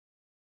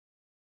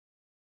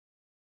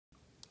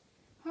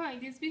Hi,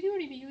 this video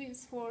review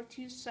is for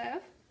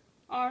TeChef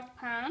Art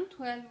Pan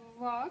 12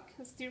 wok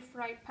stir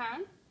fry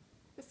pan.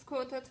 It's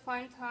coated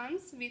 5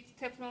 times with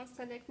Teflon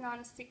Select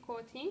non-stick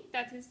coating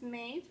that is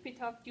made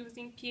without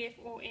using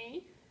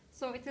PFOA,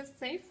 so it is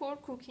safe for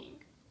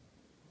cooking.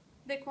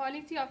 The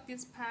quality of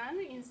this pan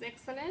is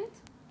excellent.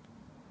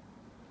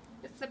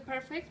 It's a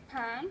perfect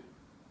pan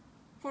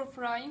for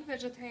frying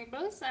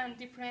vegetables and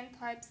different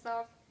types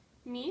of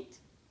meat.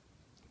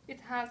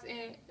 It has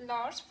a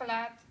large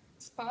flat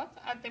spot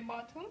at the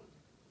bottom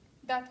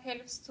that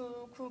helps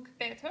to cook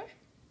better.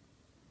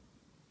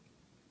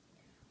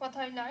 What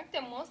I like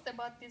the most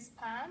about this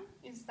pan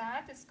is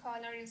that its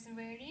color is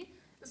very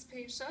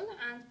special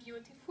and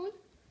beautiful.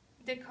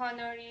 The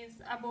color is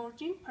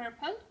Aubergine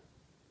Purple.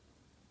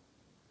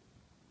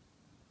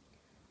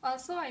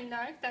 Also, I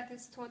like that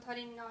it's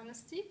totally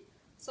non-stick,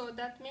 so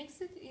that makes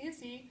it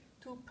easy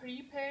to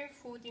prepare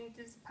food in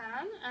this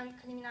pan and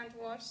clean and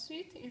wash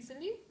it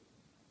easily.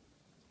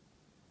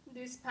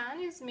 This pan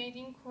is made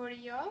in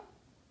Korea.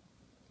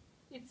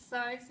 Its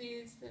size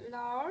is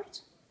large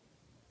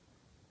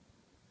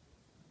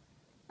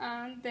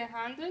and the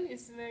handle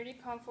is very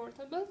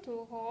comfortable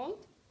to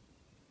hold.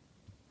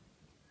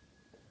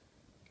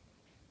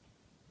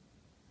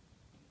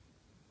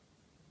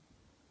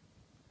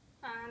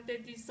 And the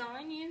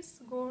design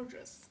is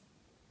gorgeous.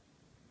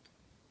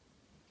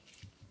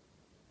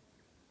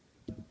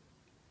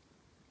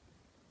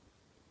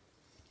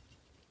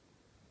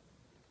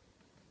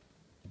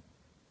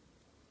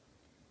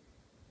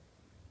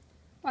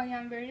 I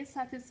am very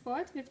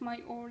satisfied with my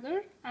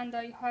order and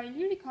I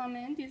highly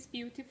recommend this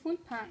beautiful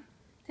pan.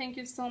 Thank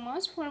you so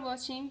much for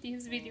watching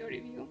this video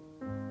review.